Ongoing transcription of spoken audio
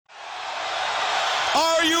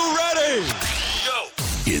Are you ready? Go!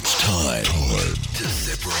 It's time to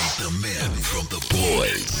separate the men from the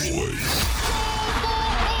boys.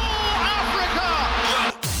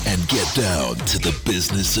 Africa! And get down to the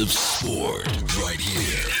business of sport right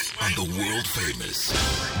here on the world famous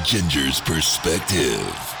Ginger's Perspective.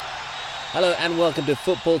 Hello and welcome to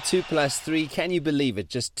Football 2+3. Can you believe it?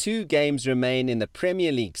 Just 2 games remain in the Premier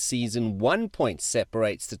League season. 1 point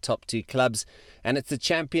separates the top 2 clubs, and it's the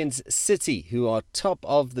champions City who are top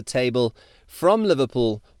of the table from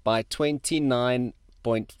Liverpool by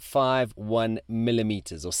 29.51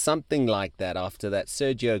 millimetres or something like that after that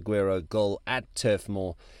Sergio Aguero goal at Turf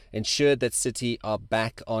Moor ensured that City are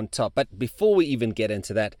back on top. But before we even get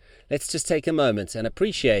into that, let's just take a moment and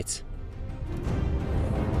appreciate.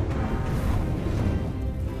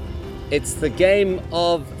 It's the Game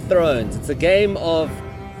of Thrones. It's a game of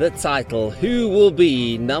the title. Who will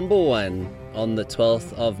be number 1 on the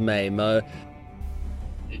 12th of May, Mo?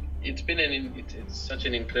 It's been it's such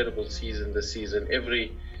an incredible season this season.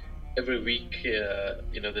 Every week, the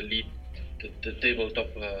lead, the table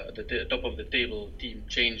top, the top of the table team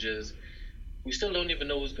changes. We still don't even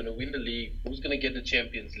know who's going to win the league, who's going to get the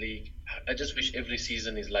Champions League. I just wish every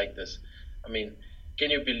season is like this. I mean,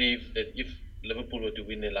 can you believe that if Liverpool were to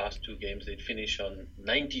win their last 2 games, they'd finish on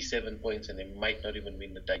 97 points and they might not even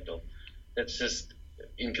win the title? That's just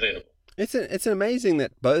incredible. It's amazing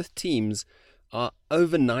that both teams are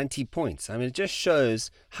over 90 points. I mean, it just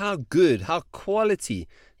shows how good, how quality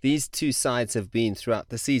these 2 sides have been throughout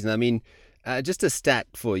the season. I mean, just a stat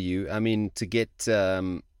for you. I mean, to get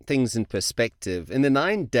things in perspective, in the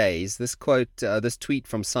 9 days, this tweet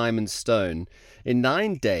from Simon Stone, in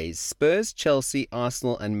 9 days, Spurs, Chelsea,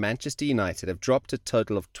 Arsenal and Manchester United have dropped a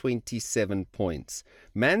total of 27 points.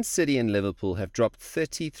 Man City and Liverpool have dropped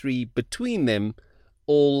 33 between them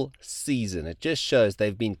all season. It just shows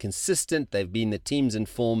they've been consistent, they've been the teams in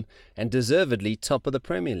form and deservedly top of the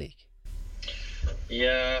Premier League.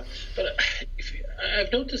 Yeah, but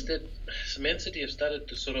I've noticed that Man City have started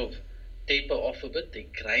to sort of taper off a bit. They're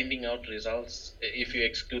grinding out results if you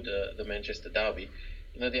exclude the Manchester derby.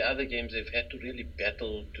 The other games they've had to really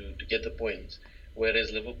battle to get the points,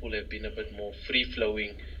 whereas Liverpool have been a bit more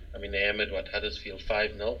free-flowing. I mean, they hammered Huddersfield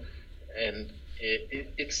 5-0, and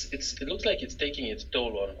it looks like it's taking its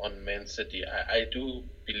toll on Man City. I do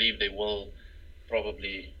believe they will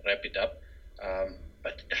probably wrap it up,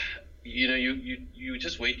 but you're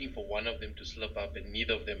just waiting for one of them to slip up, and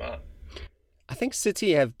neither of them are. I think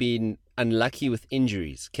City have been unlucky with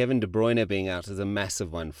injuries. Kevin De Bruyne being out is a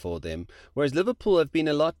massive one for them, whereas Liverpool have been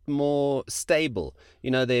a lot more stable.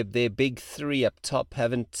 Their big 3 up top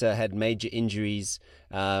haven't had major injuries,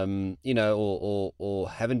 or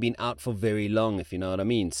haven't been out for very long, if you know what I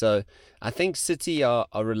mean. So I think City are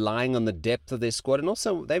relying on the depth of their squad, and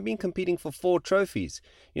also they've been competing for 4 trophies,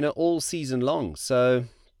 all season long. So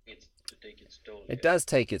it does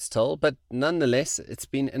take its toll, but nonetheless, it's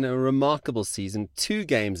been a remarkable season. 2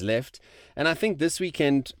 games left, and I think this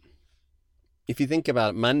weekend, if you think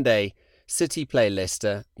about it, Monday, City play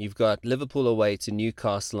Leicester. You've got Liverpool away to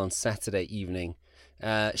Newcastle on Saturday evening.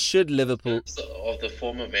 Should Liverpool... Of the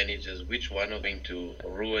former managers, which one are going to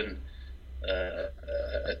ruin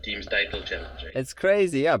a team's title challenge? It's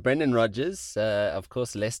crazy, yeah. Brendan Rodgers, of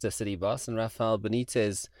course, Leicester City boss, and Rafael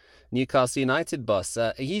Benitez, Newcastle United boss.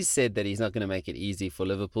 He's said that he's not going to make it easy for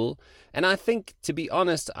Liverpool. And I think, to be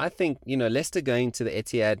honest, Leicester going to the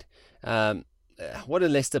Etihad, what are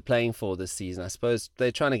Leicester playing for this season? I suppose they're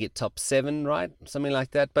trying to get top 7, right? Something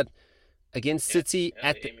like that. But against City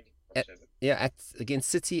against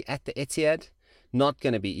City at the Etihad, not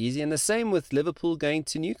going to be easy. And the same with Liverpool going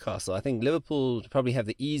to Newcastle. I think Liverpool probably have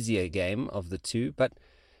the easier game of the 2, but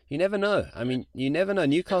you never know. I mean, you never know.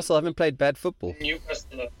 Newcastle haven't played bad football.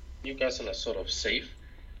 Newcastle are sort of safe,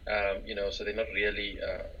 so they're not really,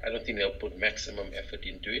 I don't think they'll put maximum effort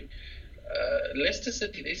into it. Leicester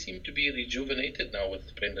City, they seem to be rejuvenated now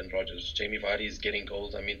with Brendan Rodgers. Jamie Vardy is getting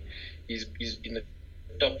goals. I mean, he's in the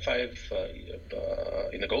top 5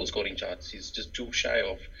 in the goal scoring charts. He's just too shy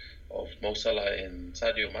of Mo Salah and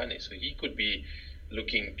Sadio Mane, so he could be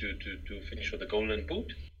looking to finish with a golden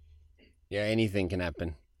boot. Yeah, anything can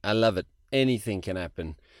happen. I love it. Anything can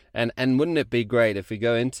happen. And wouldn't it be great if we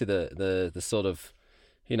go into the sort of,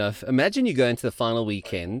 imagine you go into the final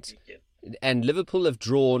weekend and Liverpool have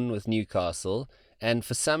drawn with Newcastle, and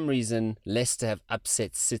for some reason Leicester have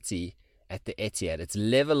upset City at the Etihad. It's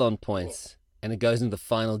level on points, and it goes into the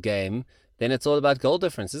final game. Then it's all about goal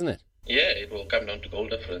difference, isn't it? Yeah, it will come down to goal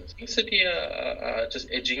difference. City are just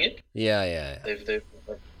edging it. Yeah. They've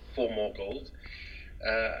got 4 more goals.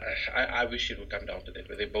 I wish it would come down to that,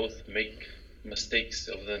 where they both make mistakes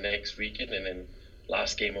over the next weekend, and then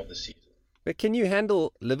last game of the season. But can you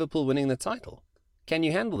handle Liverpool winning the title? Can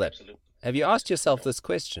you handle that? Absolutely. Have you asked yourself this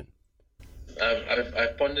question?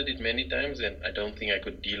 I've pondered it many times, and I don't think I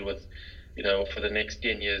could deal with, for the next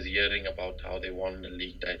 10 years hearing about how they won the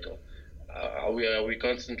league title. Are we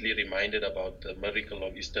constantly reminded about the miracle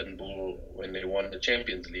of Istanbul when they won the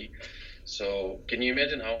Champions League? So can you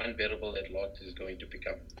imagine how unbearable that lot is going to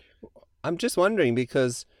become? I'm just wondering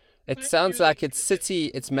because it sounds like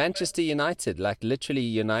it's Manchester United, like literally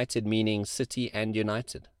United meaning City and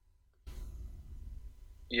United.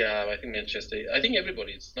 Yeah, I think Manchester. I think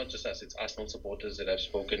everybody. It's not just us. It's Arsenal supporters that I've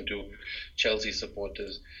spoken to, Chelsea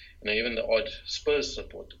supporters, even the odd Spurs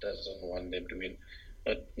supporter doesn't want them to win.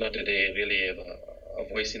 Not that they really have a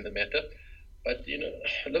voice in the matter, but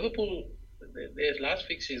Liverpool. Their last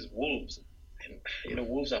fixture is Wolves, and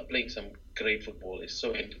Wolves are playing some great football. It's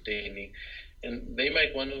so entertaining, and they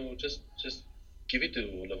might want to just give it to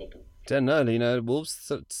Liverpool. Don't know,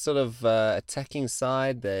 Wolves sort of attacking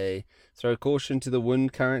side. They throw caution to the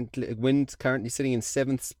wind. Currently sitting in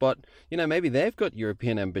 7th spot. Maybe they've got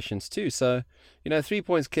European ambitions too. So, 3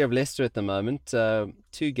 points clear of Leicester at the moment.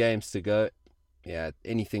 2 games to go. Yeah,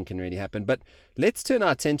 anything can really happen. But let's turn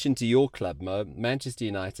our attention to your club, Mo, Manchester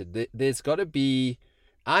United. There's got to be.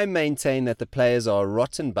 I maintain that the players are a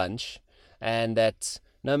rotten bunch, and that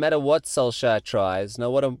no matter what Solskjaer tries,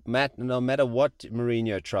 no matter what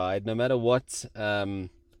Mourinho tried, no matter what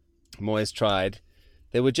Moyes tried,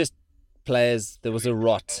 there were just players. There was a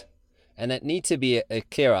rot, and that need to be a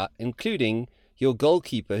clear, including your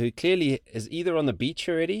goalkeeper, who clearly is either on the beach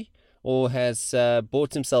already or has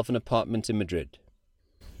bought himself an apartment in Madrid.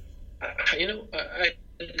 I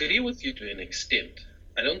agree with you to an extent.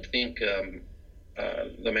 I don't think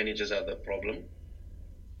the managers are the problem.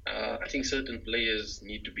 I think certain players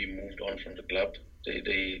need to be moved on from the club.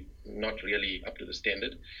 They not really up to the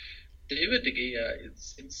standard. David de Gea,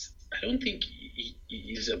 I don't think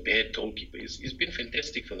he's a bad goalkeeper. He's been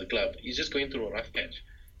fantastic for the club. He's just going through a rough patch,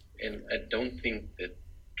 and I don't think that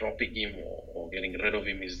dropping him or getting rid of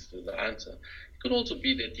him is the answer. It could also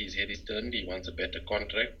be that his head is turned. He wants a better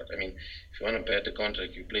contract. But if you want a better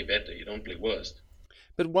contract, you play better. You don't play worse.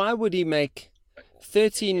 But why would he make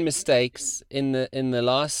 13 mistakes in the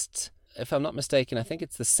last? If I'm not mistaken, I think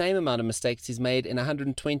it's the same amount of mistakes he's made in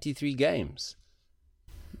 123 games.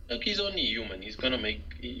 Look, he's only human. He's gonna make.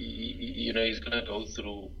 He's gonna go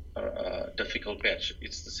through a difficult patch.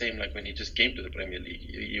 It's the same like when he just came to the Premier League.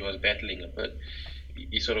 He was battling a bit.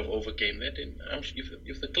 He sort of overcame that, and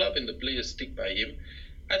if the club and the players stick by him,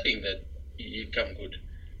 I think that he'll come good.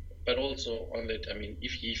 But also on that,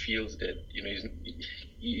 if he feels that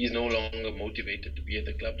he's no longer motivated to be at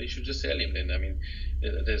the club, they should just sell him. Then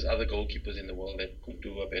there's other goalkeepers in the world that could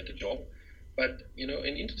do a better job. But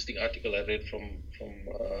an interesting article I read from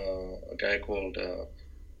a guy called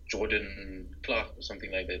Jordan Clark or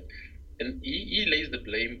something like that, and he lays the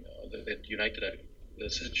blame that United are the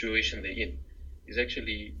situation they're in is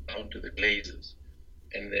actually down to the Glazers,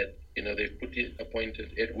 and that they've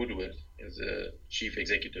appointed Ed Woodward as a chief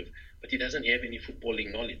executive, but he doesn't have any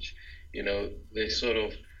footballing knowledge. They're sort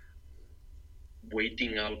of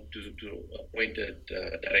waiting out to appoint a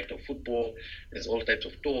director of football. There's all types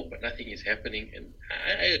of talk, but nothing is happening, and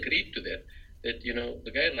I agree to that. That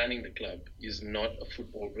the guy running the club is not a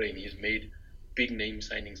football brain. He's made big name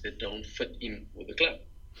signings that don't fit in with the club.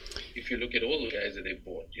 If you look at all the guys that they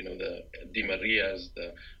bought, the Di Marias,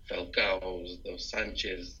 the Falcaos, the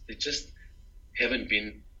Sanchez, they just haven't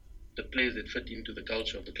been the players that fit into the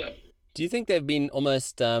culture of the club. Do you think they've been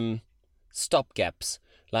almost stopgaps?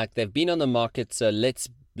 Like they've been on the market, so let's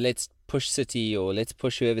push City or let's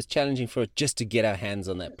push whoever's challenging for it just to get our hands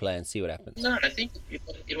on that player and see what happens? No, I think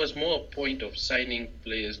it was more a point of signing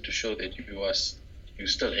players to show that you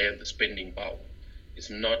still have the spending power. It's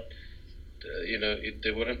not...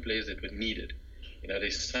 they weren't players that were needed. They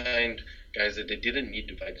signed guys that they didn't need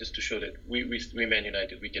to buy just to show that we Man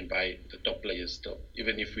United, we can buy the top players still,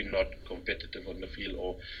 even if we're not competitive on the field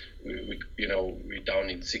or we're down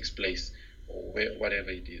in 6th place or whatever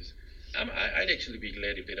it is. I'd actually be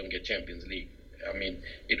glad if they don't get Champions League.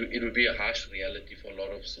 It would be a harsh reality for a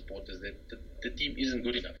lot of supporters that the team isn't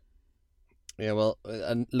good enough. Yeah, well,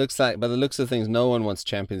 it looks like, by the looks of things, no one wants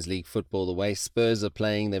Champions League football. The way Spurs are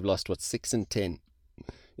playing, they've lost, 6 and 10.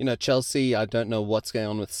 Chelsea, I don't know what's going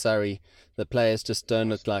on with Surrey. The players just don't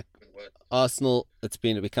look like Arsenal. It's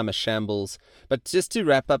become a shambles. But just to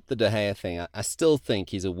wrap up the De Gea thing, I still think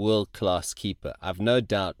he's a world-class keeper. I've no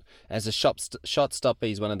doubt. As a shot stopper,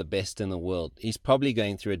 he's one of the best in the world. He's probably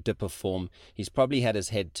going through a dip of form. He's probably had his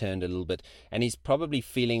head turned a little bit. And he's probably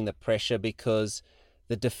feeling the pressure because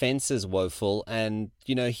the defense is woeful, and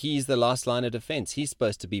he's the last line of defense. He's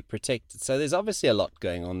supposed to be protected. So there's obviously a lot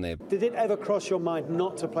going on there. Did it ever cross your mind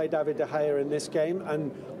not to play David de Gea in this game?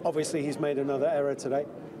 And obviously he's made another error today.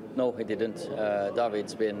 No, he didn't.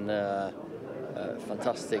 David's been a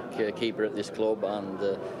fantastic keeper at this club,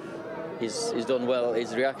 and he's done well.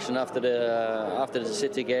 His reaction after the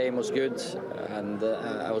City game was good, and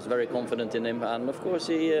I was very confident in him. And of course,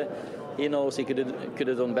 he knows he could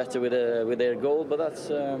have done better with their goal, but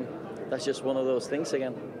that's just one of those things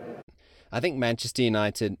again. I think Manchester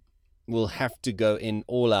United will have to go in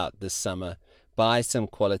all out this summer, buy some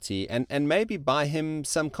quality, and maybe buy him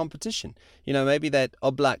some competition. Maybe that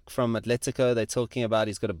Oblak from Atletico, they're talking about,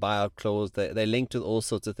 he's got a buyout clause. They're linked with all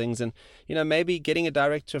sorts of things. And, maybe getting a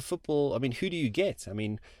director of football, who do you get?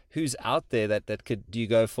 Who's out there that could, do you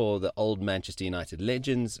go for the old Manchester United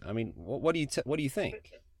legends? What do you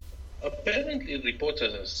think? Apparently, reports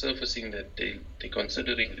are surfacing that they're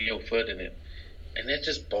considering Rio Ferdinand, and that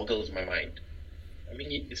just boggles my mind.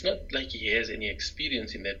 It's not like he has any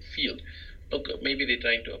experience in that field. Look, maybe they're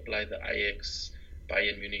trying to apply the Ajax,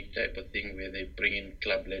 Bayern Munich type of thing where they bring in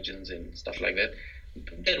club legends and stuff like that.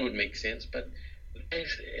 That would make sense, but it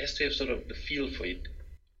has to have sort of the feel for it.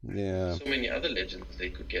 Yeah. So many other legends they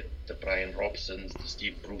could get, the Brian Robsons, the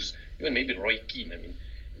Steve Bruce, even maybe Roy Keane.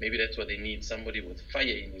 Maybe that's what they need, somebody with fire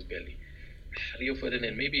in his belly. Rio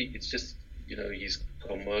Ferdinand, maybe it's just, he's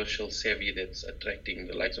commercial savvy that's attracting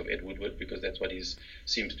the likes of Ed Woodward, because that's what he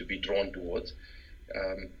seems to be drawn towards.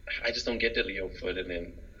 I just don't get the Rio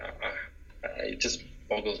Ferdinand. It just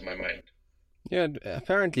boggles my mind. Yeah,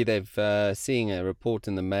 apparently they've seeing a report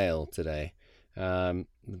in the Mail today.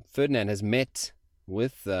 Ferdinand has met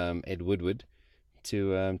with Ed Woodward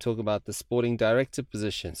to talk about the sporting director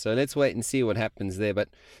position. So let's wait and see what happens there. But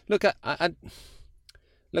look,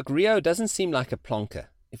 look, Rio doesn't seem like a plonker,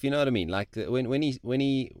 if you know what I mean. Like when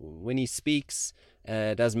he speaks,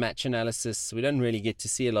 does match analysis. We don't really get to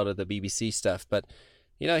see a lot of the BBC stuff, but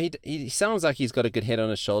he sounds like he's got a good head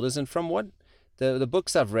on his shoulders. And from what the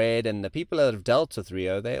books I've read and the people that have dealt with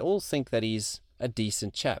Rio, they all think that he's a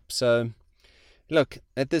decent chap. So look,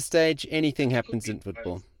 at this stage, anything happens in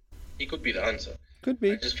football. He could be the answer. Could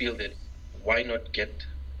be. I just feel that why not get,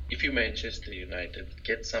 if you're Manchester United,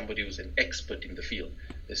 get somebody who's an expert in the field.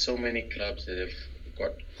 There's so many clubs that have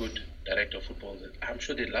got good director of football that I'm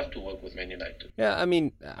sure they'd love to work with Man United. Yeah,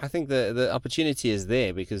 I think the opportunity is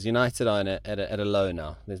there because United are at a low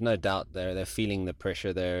now. There's no doubt they're feeling the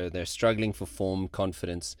pressure. They're struggling for form,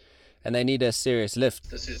 confidence, and they need a serious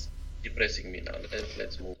lift. This is depressing me now.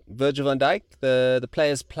 Let's move. Virgil van Dijk, the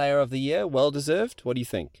Players' Player of the Year, well deserved. What do you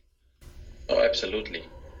think? Oh, absolutely.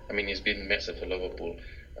 He's been massive for Liverpool.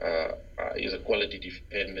 He's a quality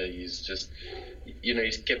defender. He's just,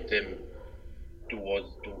 he's kept them towards.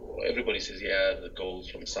 Everybody says, the goals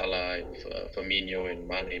from Salah and Firmino and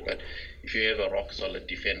Mane. But if you have a rock solid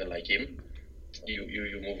defender like him,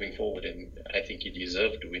 you're moving forward, and I think he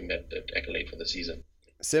deserved to win that accolade for the season.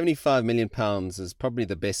 £75 million is probably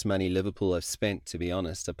the best money Liverpool have spent, to be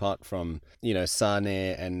honest, apart from,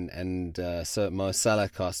 Sané and Mo Salah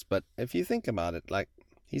cost. But if you think about it,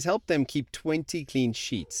 he's helped them keep 20 clean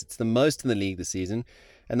sheets. It's the most in the league this season,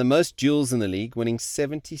 and the most duels in the league, winning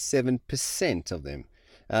 77% of them.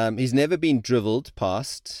 He's never been dribbled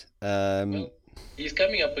past. Well, he's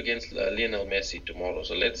coming up against Lionel Messi tomorrow,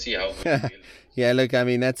 so let's see how good he is. Yeah, look,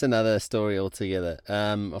 that's another story altogether.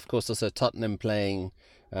 Of course, also Tottenham playing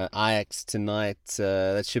Ajax tonight.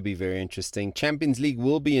 That should be very interesting. Champions League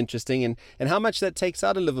will be interesting, and how much that takes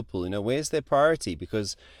out of Liverpool. Where's their priority?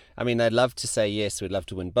 Because, they'd love to say, yes, we'd love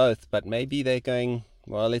to win both, but maybe they're going,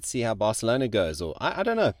 well, let's see how Barcelona goes. Or I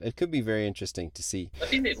don't know. It could be very interesting to see. I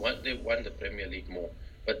think they've won the Premier League more.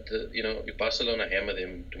 But, if Barcelona hammer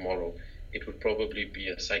them tomorrow, it would probably be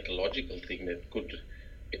a psychological thing that could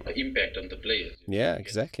impact on the players. Yeah,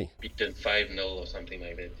 exactly. Beaten 5-0 or something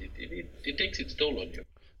like that. It takes its toll on you.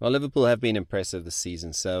 Well, Liverpool have been impressive this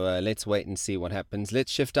season, so let's wait and see what happens.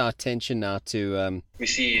 Let's shift our attention now to... We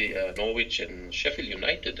see Norwich and Sheffield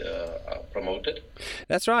United are promoted.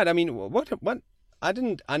 That's right. What? I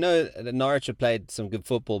know that Norwich have played some good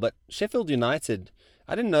football, but Sheffield United,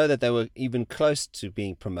 I didn't know that they were even close to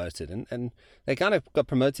being promoted, and they kind of got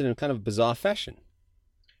promoted in kind of bizarre fashion.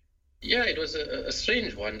 Yeah, it was a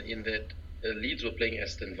strange one in that Leeds were playing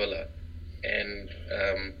Aston Villa, and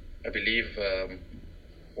I believe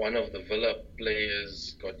one of the Villa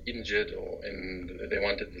players got injured, and they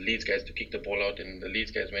wanted the Leeds guys to kick the ball out, and the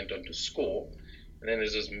Leeds guys went on to score. And then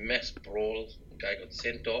there's this mass brawl. The guy got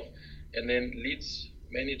sent off, and then Leeds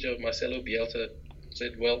manager Marcelo Bielsa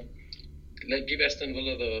said, "Well, give Aston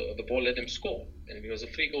Villa the ball, let them score." And it was a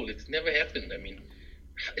free goal. It's never happened.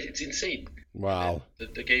 It's insane. Wow.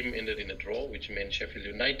 The game ended in a draw, which meant Sheffield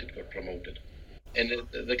United got promoted. And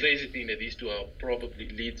the crazy thing that these two are probably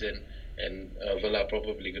Leeds and Villa are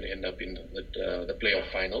probably going to end up in the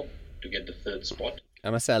playoff final to get the third spot. I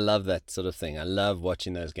must say I love that sort of thing. I love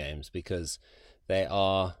watching those games because they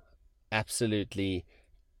are absolutely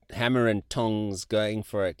hammer and tongs going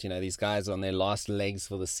for it. You know, these guys are on their last legs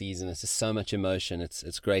for the season. It's just so much emotion.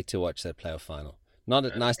 It's great to watch that playoff final.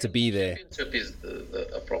 Not nice to be there. Championship is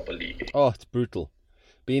a proper league. Oh, it's brutal.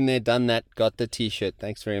 Been there, done that, got the T-shirt.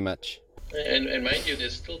 Thanks very much. And mind you,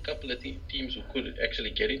 there's still a couple of teams who could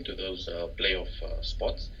actually get into those playoff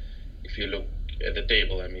spots. If you look at the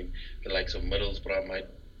table, I mean, the likes of Middlesbrough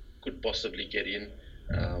could possibly get in.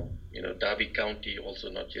 Derby County also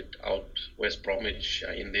not yet out. West Bromwich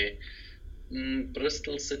are in there.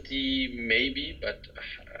 Bristol City maybe, but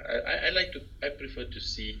I prefer to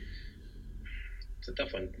see. It's a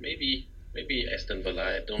tough one. Maybe Aston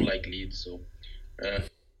Villa. I don't like Leeds, so.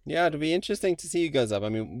 Yeah, it'll be interesting to see who goes up. I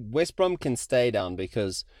mean, West Brom can stay down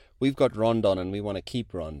because we've got Rondon and we want to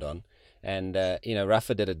keep Rondon. And,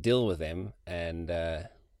 Rafa did a deal with them and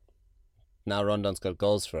now Rondon's got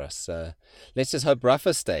goals for us. Let's just hope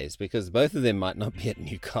Rafa stays because both of them might not be at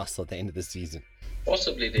Newcastle at the end of the season.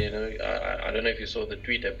 Possibly, I don't know if you saw the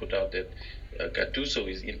tweet I put out that Gattuso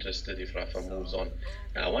is interested if Rafa moves on.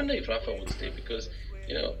 I wonder if Rafa would stay because,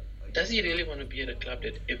 does he really want to be at a club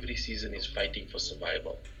that every season is fighting for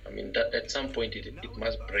survival? I mean, that at some point it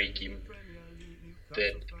must break him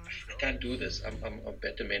that I can't do this. I'm a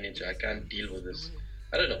better manager. I can't deal with this.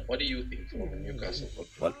 I don't know. What do you think from Newcastle?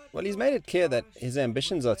 Well, he's made it clear that his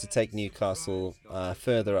ambitions are to take Newcastle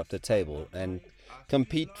further up the table and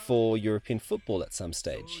compete for European football at some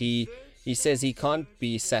stage. He says he can't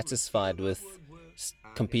be satisfied with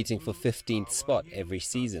competing for 15th spot every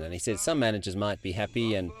season, and he said some managers might be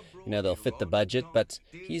happy and they'll fit the budget, but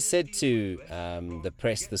he said to the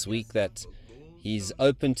press this week that he's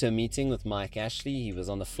open to a meeting with Mike Ashley. He was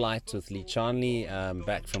on the flight with Lee Charnley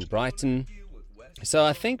back from Brighton. So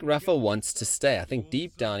I think Rafa wants to stay. I think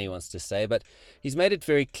deep down he wants to stay, but he's made it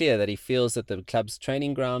very clear that he feels that the club's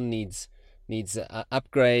training ground needs an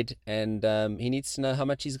upgrade, and he needs to know how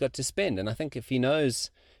much he's got to spend. And I think if he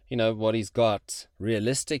knows what he's got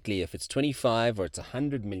realistically, if it's 25 or it's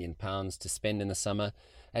 100 million pounds to spend in the summer,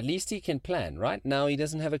 at least he can plan. Right now he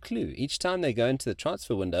doesn't have a clue. Each time they go into the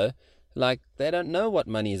transfer window, they don't know what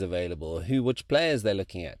money is available or which players they're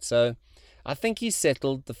looking at. So I think he's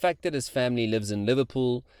settled. The fact that his family lives in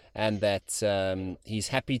Liverpool and that he's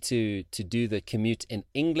happy to do the commute in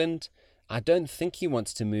England, I don't think he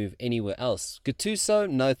wants to move anywhere else. Gattuso,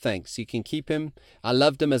 no thanks. You can keep him. I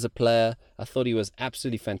loved him as a player. I thought he was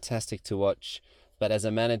absolutely fantastic to watch. But as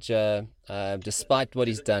a manager, despite what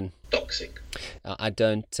he's done, toxic. I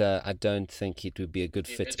don't think it would be a good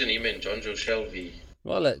fit. Imagine him and Jonjo Shelvey.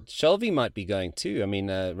 Well, Shelvey might be going too. I mean,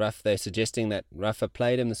 they're suggesting that Rafa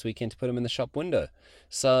played him this weekend to put him in the shop window.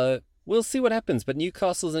 So we'll see what happens. But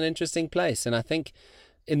Newcastle's an interesting place, and I think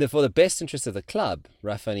for the best interest of the club,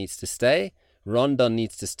 Rafa needs to stay. Rondon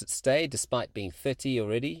needs to stay, despite being 30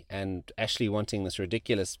 already, and Ashley wanting this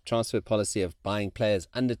ridiculous transfer policy of buying players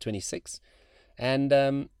under 26. And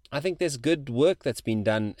I think there's good work that's been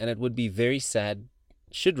done, and it would be very sad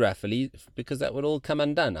should Rafa leave, because that would all come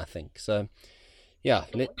undone, I think. So, yeah.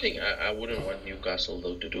 One thing I wouldn't want Newcastle,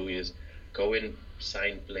 though, to do is go and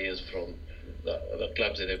sign players from the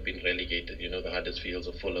clubs that have been relegated, the Huddersfields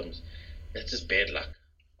or Fulhams. That's just bad luck.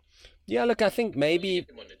 Yeah, look, I think maybe...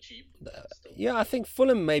 I think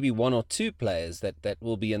Fulham maybe one or two players that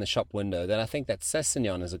will be in the shop window. Then I think that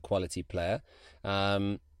Sessegnon is a quality player.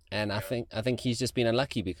 And I think he's just been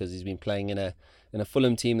unlucky because he's been playing in a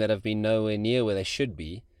Fulham team that have been nowhere near where they should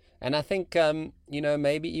be. And I think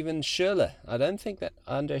maybe even Schürrle. I don't think that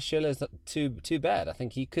Andre Schürrle is not too bad. I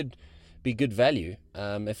think he could be good value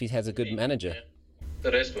if he has a good manager.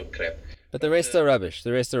 The rest were crap. But the rest are rubbish.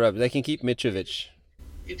 They can keep Mitrovic.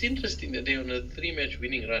 It's interesting that they're on a 3-match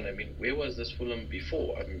winning run. I mean, where was this Fulham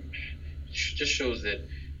before? I mean, it just shows that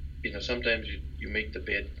sometimes you make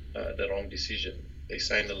the wrong decision. They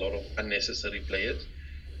signed a lot of unnecessary players,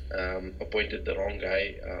 appointed the wrong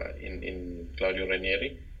guy in Claudio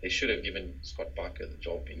Ranieri. They should have given Scott Parker the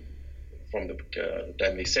job from the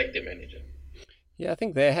time they sacked their manager. Yeah, I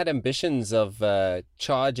think they had ambitions of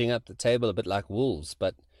charging up the table a bit like Wolves,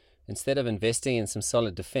 but instead of investing in some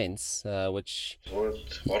solid defence, which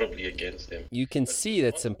worked horribly against them. You can see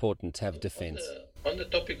that's important to have defence. On the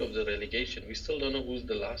topic of the relegation, we still don't know who's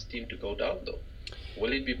the last team to go down, though.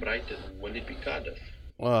 Will it be Brighton? Will it be Cardiff?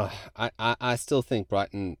 Well, I still think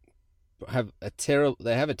Brighton have a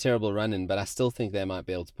terrible run in, but I still think they might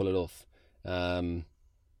be able to pull it off.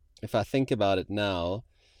 if I think about it now,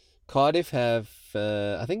 Cardiff have,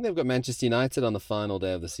 I think they've got Manchester United on the final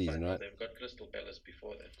day of the season, right? They've got Crystal Palace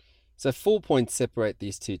before that. So 4 points separate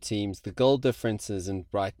these two teams. The goal difference is in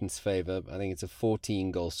Brighton's favour. I think it's a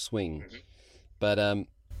 14-goal swing. Mm-hmm.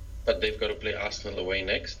 But they've got to play Arsenal away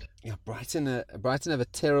next. Yeah, Brighton have a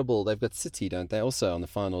terrible... They've got City, don't they, also on the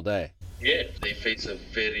final day? Yeah, they face a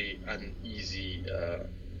very uneasy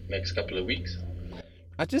next couple of weeks.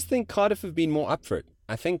 I just think Cardiff have been more up for it.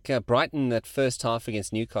 I think Brighton, that first half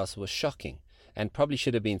against Newcastle, was shocking and probably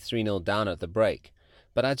should have been 3-0 down at the break.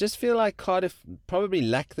 But I just feel like Cardiff probably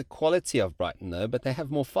lack the quality of Brighton, though, but they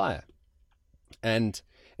have more fire. And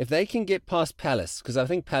if they can get past Palace, because I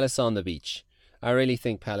think Palace are on the beach. I really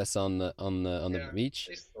think Palace on the beach.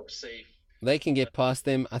 They stop safe. They can get past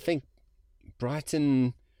them. I think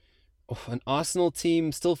Brighton, an Arsenal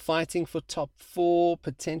team still fighting for top 4,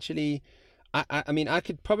 potentially. I mean, I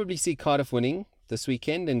could probably see Cardiff winning this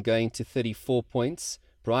weekend and going to 34 points.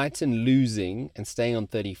 Brighton losing and staying on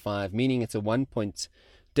 35, meaning it's a 1-point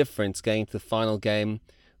difference going to the final game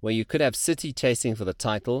where you could have City chasing for the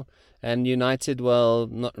title and United, well,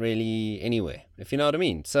 not really anywhere, if you know what I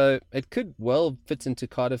mean. So it could well fit into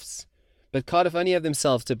Cardiff's, but Cardiff only have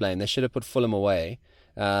themselves to blame. They should have put Fulham away,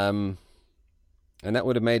 and that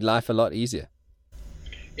would have made life a lot easier.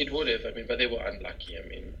 It would have, but they were unlucky.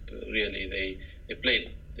 Really, they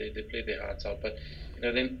played their hearts out, but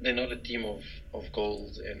they're not a team of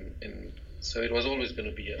goals, and so it was always going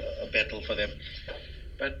to be a battle for them.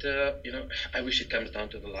 But I wish it comes down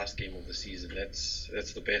to the last game of the season. That's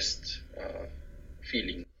the best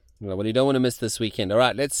feeling. Well, you don't want to miss this weekend. All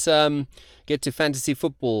right, let's get to fantasy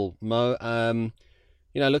football, Mo.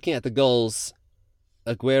 Looking at the goals,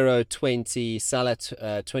 Aguero 20, Salah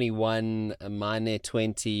 21, Mane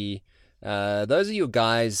 20. Those are your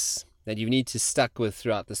guys that you need to stuck with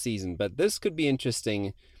throughout the season. But this could be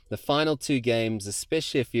interesting. The final 2 games,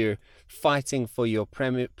 especially if you're fighting for your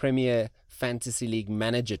Premier Fantasy League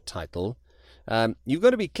manager title, you've got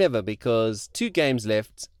to be clever because 2 games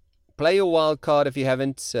left. Play your wild card if you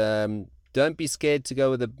haven't. Don't be scared to go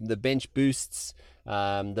with the bench boosts,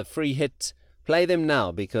 the free hit. Play them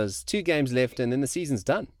now because 2 games left and then the season's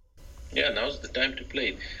done. Yeah, now's the time to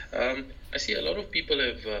play. I see a lot of people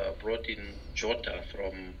have brought in Jota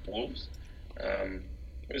from Wolves.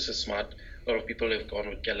 This is smart. A lot of people have gone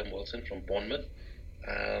with Callum Wilson from Bournemouth.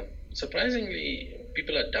 Surprisingly,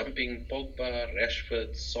 people are dumping Pogba,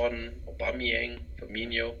 Rashford, Son, Aubameyang,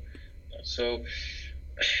 Firmino. So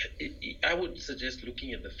I would suggest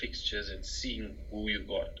looking at the fixtures and seeing who you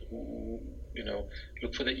got.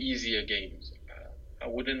 Look for the easier games. I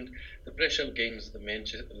wouldn't. The pressure games, the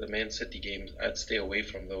Man City games, I'd stay away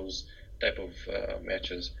from those type of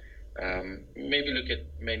matches. Maybe look at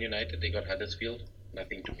Man United. They got Huddersfield,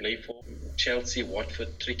 nothing to play for. Chelsea,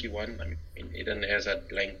 Watford, tricky one. Eden Hazard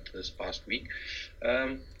blanked this past week.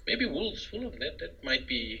 Maybe Wolves, Fulham. That might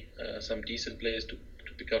be some decent players to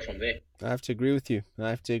pick up from there. I have to agree with you.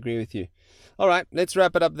 All right, let's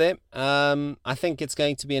wrap it up there. I think it's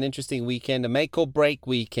going to be an interesting weekend, a make or break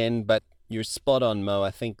weekend, but you're spot on, Mo.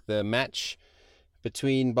 I think the match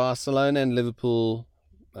between Barcelona and Liverpool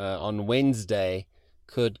on Wednesday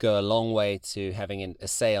could go a long way to having a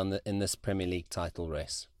say in this Premier League title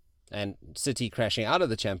race. And City crashing out of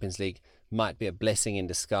the Champions League might be a blessing in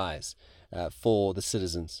disguise for the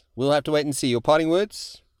citizens. We'll have to wait and see. Your parting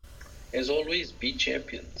words? As always, be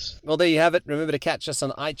champions. Well, there you have it. Remember to catch us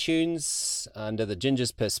on iTunes, under the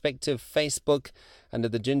Ginger's Perspective, Facebook, under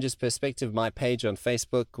the Ginger's Perspective, my page on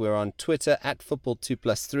Facebook. We're on Twitter,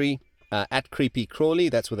 @Football2+3, @Creepy Crawley,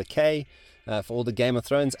 that's with a K, for all the Game of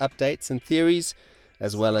Thrones updates and theories,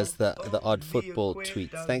 as well as the odd football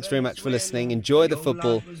tweets. Thanks very much for listening. Enjoy the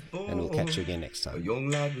football, and we'll catch you again next time. A young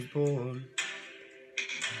lad was born,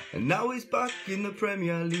 and now he's back in the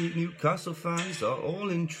Premier League. Newcastle fans are all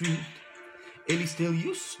intrigued. He's still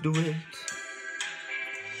used to it.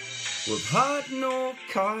 We've had no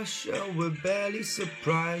cash, we're barely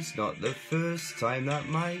surprised. Not the first time that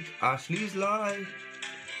Mike Ashley's lied.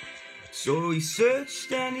 So he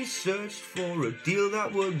searched and he searched for a deal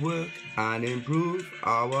that would work and improve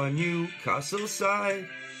our Newcastle side.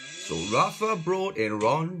 So Rafa brought in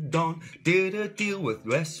Rondon, did a deal with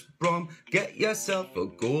West Brom. Get yourself a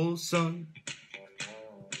goal, son.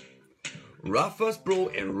 Rafa's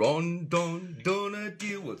brought in Rondon, done a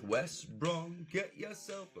deal with West Brom. Get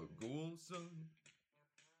yourself a goal, son.